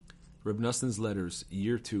Reb Noson's Letters,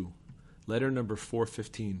 Year 2, Letter number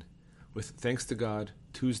 415, with thanks to God,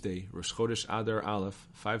 Tuesday, Rosh Chodesh Adar Aleph,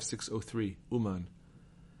 5603, Uman.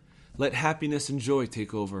 Let happiness and joy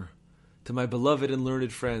take over. To my beloved and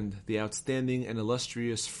learned friend, the outstanding and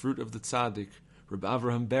illustrious fruit of the tzaddik, Reb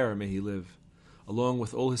Avraham Ber, may he live. Along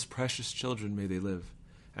with all his precious children may they live.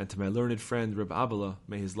 And to my learned friend, Reb Abela,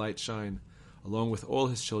 may his light shine. Along with all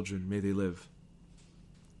his children may they live.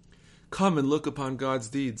 Come and look upon God's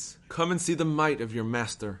deeds. Come and see the might of your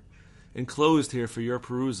master. Enclosed here for your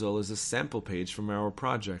perusal is a sample page from our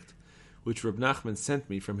project, which Reb Nachman sent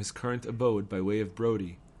me from his current abode by way of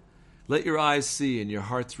Brody. Let your eyes see and your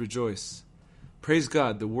hearts rejoice. Praise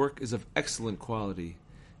God, the work is of excellent quality,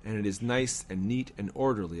 and it is nice and neat and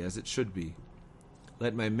orderly as it should be.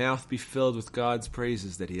 Let my mouth be filled with God's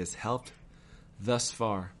praises that he has helped thus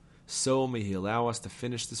far. So may he allow us to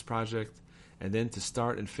finish this project, and then to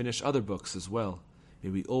start and finish other books as well.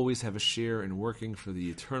 May we always have a share in working for the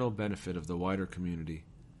eternal benefit of the wider community.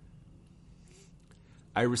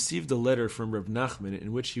 I received a letter from Reb Nachman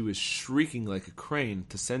in which he was shrieking like a crane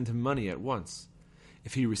to send him money at once.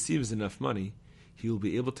 If he receives enough money, he will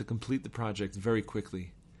be able to complete the project very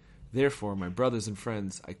quickly. Therefore, my brothers and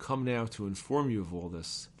friends, I come now to inform you of all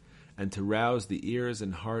this, and to rouse the ears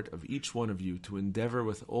and heart of each one of you to endeavor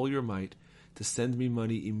with all your might to send me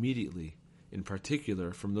money immediately, in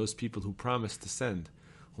particular from those people who promised to send,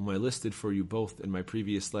 whom I listed for you both in my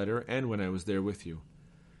previous letter and when I was there with you.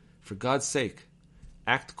 For God's sake,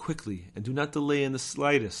 act quickly and do not delay in the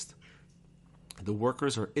slightest. The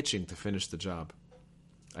workers are itching to finish the job.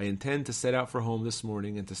 I intend to set out for home this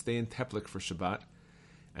morning and to stay in Teplik for Shabbat,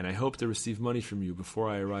 and I hope to receive money from you before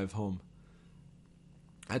I arrive home.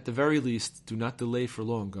 At the very least, do not delay for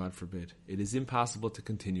long, God forbid. It is impossible to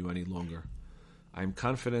continue any longer. I am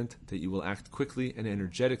confident that you will act quickly and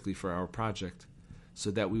energetically for our project,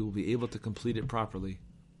 so that we will be able to complete it properly.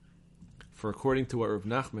 For according to what Reb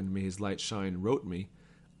Nachman, may his light shine, wrote me,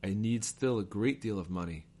 I need still a great deal of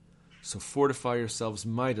money. So fortify yourselves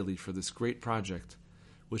mightily for this great project,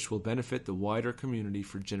 which will benefit the wider community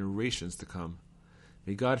for generations to come.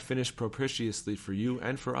 May God finish propitiously for you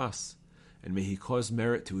and for us, and may he cause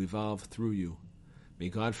merit to evolve through you. May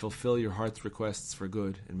God fulfill your heart's requests for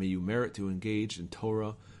good, and may you merit to engage in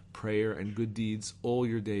Torah, prayer, and good deeds all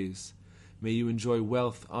your days. May you enjoy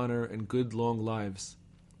wealth, honor, and good long lives.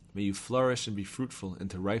 May you flourish and be fruitful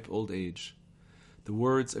into ripe old age. The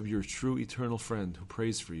words of your true eternal friend who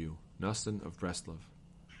prays for you, Noson of Breslov.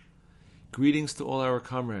 Greetings to all our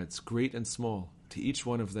comrades, great and small, to each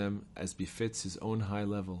one of them as befits his own high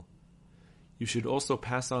level. You should also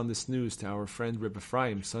pass on this news to our friend Reb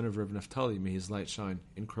Ephraim, son of Reb Naphtali, may his light shine,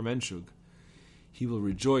 in Kremenchug. He will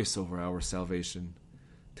rejoice over our salvation.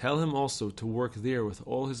 Tell him also to work there with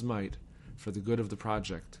all his might for the good of the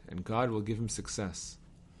project, and God will give him success.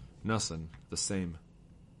 Noson, the same.